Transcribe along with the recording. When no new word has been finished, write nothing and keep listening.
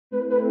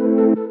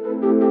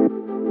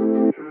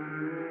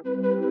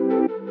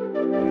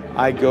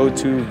I go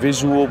to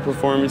visual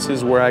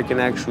performances where I can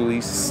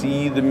actually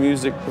see the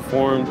music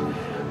performed,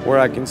 where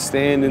I can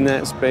stand in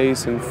that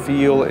space and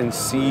feel and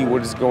see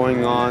what is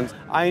going on.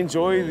 I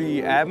enjoy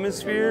the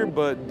atmosphere,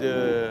 but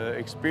the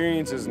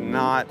experience is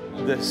not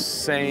the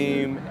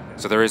same.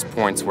 So there is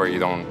points where you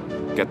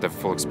don't get the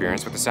full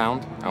experience with the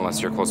sound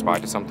unless you're close by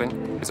to something,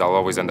 because I'll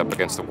always end up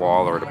against the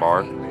wall or the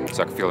bar,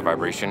 so I can feel the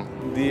vibration.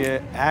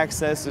 The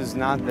access is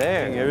not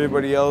there.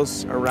 Everybody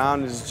else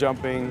around is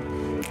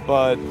jumping,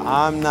 but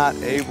I'm not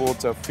able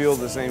to feel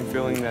the same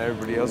feeling that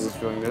everybody else is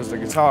feeling. There's the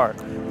guitar,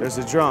 there's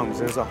the drums,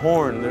 there's a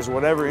horn, there's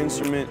whatever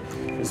instrument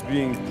is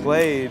being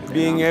played.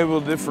 Being able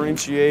to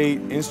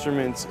differentiate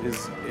instruments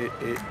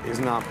is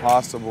not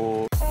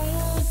possible.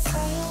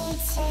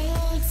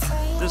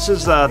 This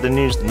is the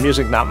new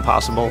Music Not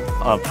Impossible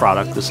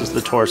product. This is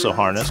the torso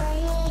harness.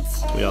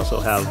 We also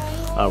have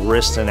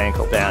wrist and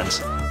ankle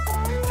bands.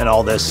 And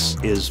all this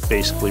is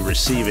basically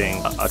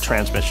receiving a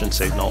transmission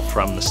signal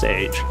from the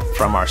stage,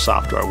 from our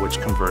software, which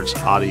converts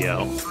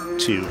audio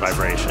to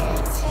vibration.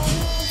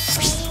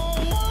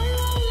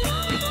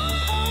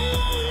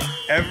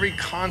 Every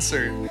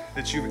concert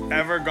that you've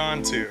ever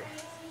gone to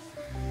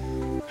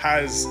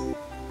has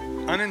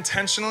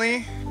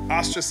unintentionally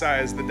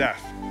ostracized the deaf.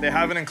 They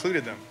haven't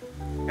included them.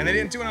 And they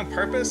didn't do it on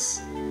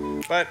purpose,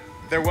 but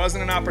there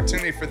wasn't an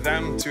opportunity for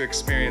them to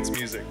experience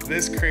music.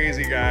 This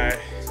crazy guy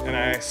and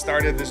I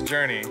started this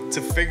journey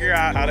to figure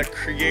out how to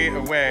create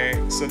a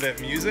way so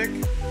that music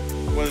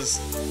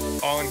was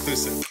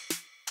all-inclusive.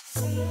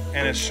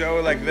 And a show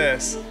like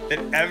this, that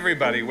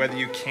everybody, whether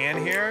you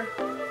can hear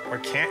or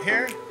can't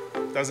hear,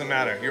 doesn't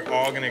matter. You're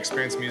all gonna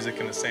experience music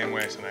in the same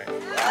way tonight.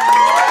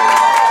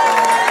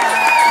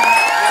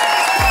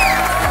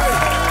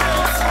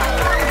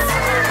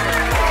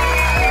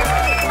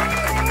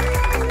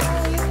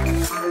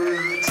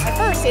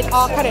 It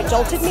all kind of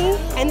jolted me,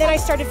 and then I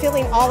started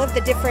feeling all of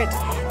the different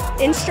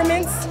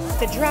instruments,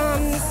 the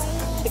drums,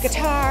 the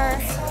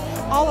guitar,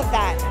 all of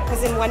that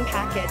was in one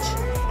package,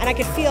 and I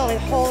could feel a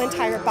whole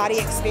entire body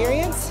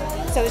experience,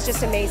 so it was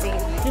just amazing.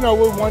 You know,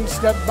 we're one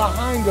step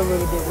behind a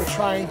little bit. We're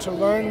trying to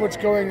learn what's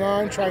going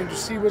on, trying to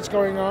see what's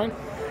going on.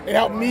 It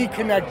helped me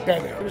connect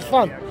better. It was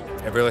fun.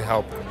 It really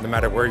helped, no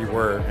matter where you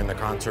were in the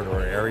concert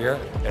or area,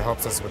 it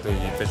helps us with the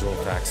visual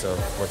effects of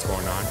what's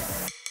going on.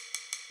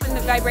 When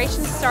the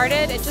vibrations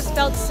started, it just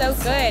felt so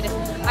good.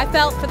 I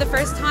felt for the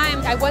first time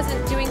I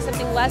wasn't doing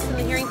something less than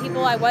the hearing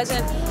people. I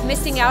wasn't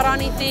missing out on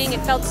anything. It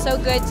felt so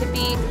good to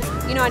be,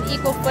 you know, on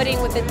equal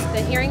footing with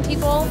the hearing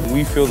people.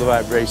 We feel the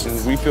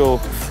vibrations. We feel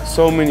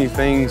so many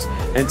things,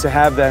 and to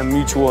have that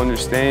mutual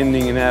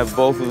understanding and have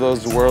both of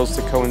those worlds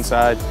to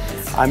coincide,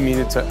 I mean,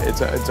 it's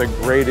a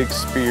great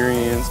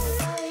experience.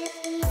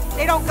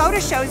 They don't go to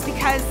shows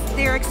because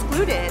they're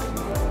excluded.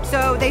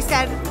 So they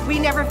said, we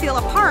never feel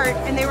apart,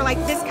 and they were like,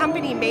 this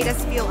company made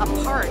us feel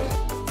apart.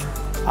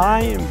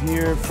 I am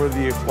here for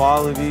the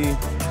equality,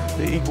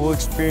 the equal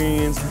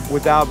experience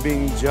without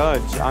being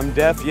judged. I'm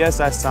deaf, yes,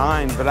 I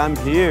signed, but I'm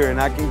here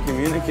and I can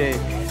communicate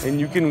and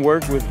you can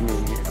work with me.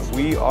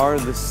 We are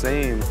the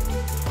same.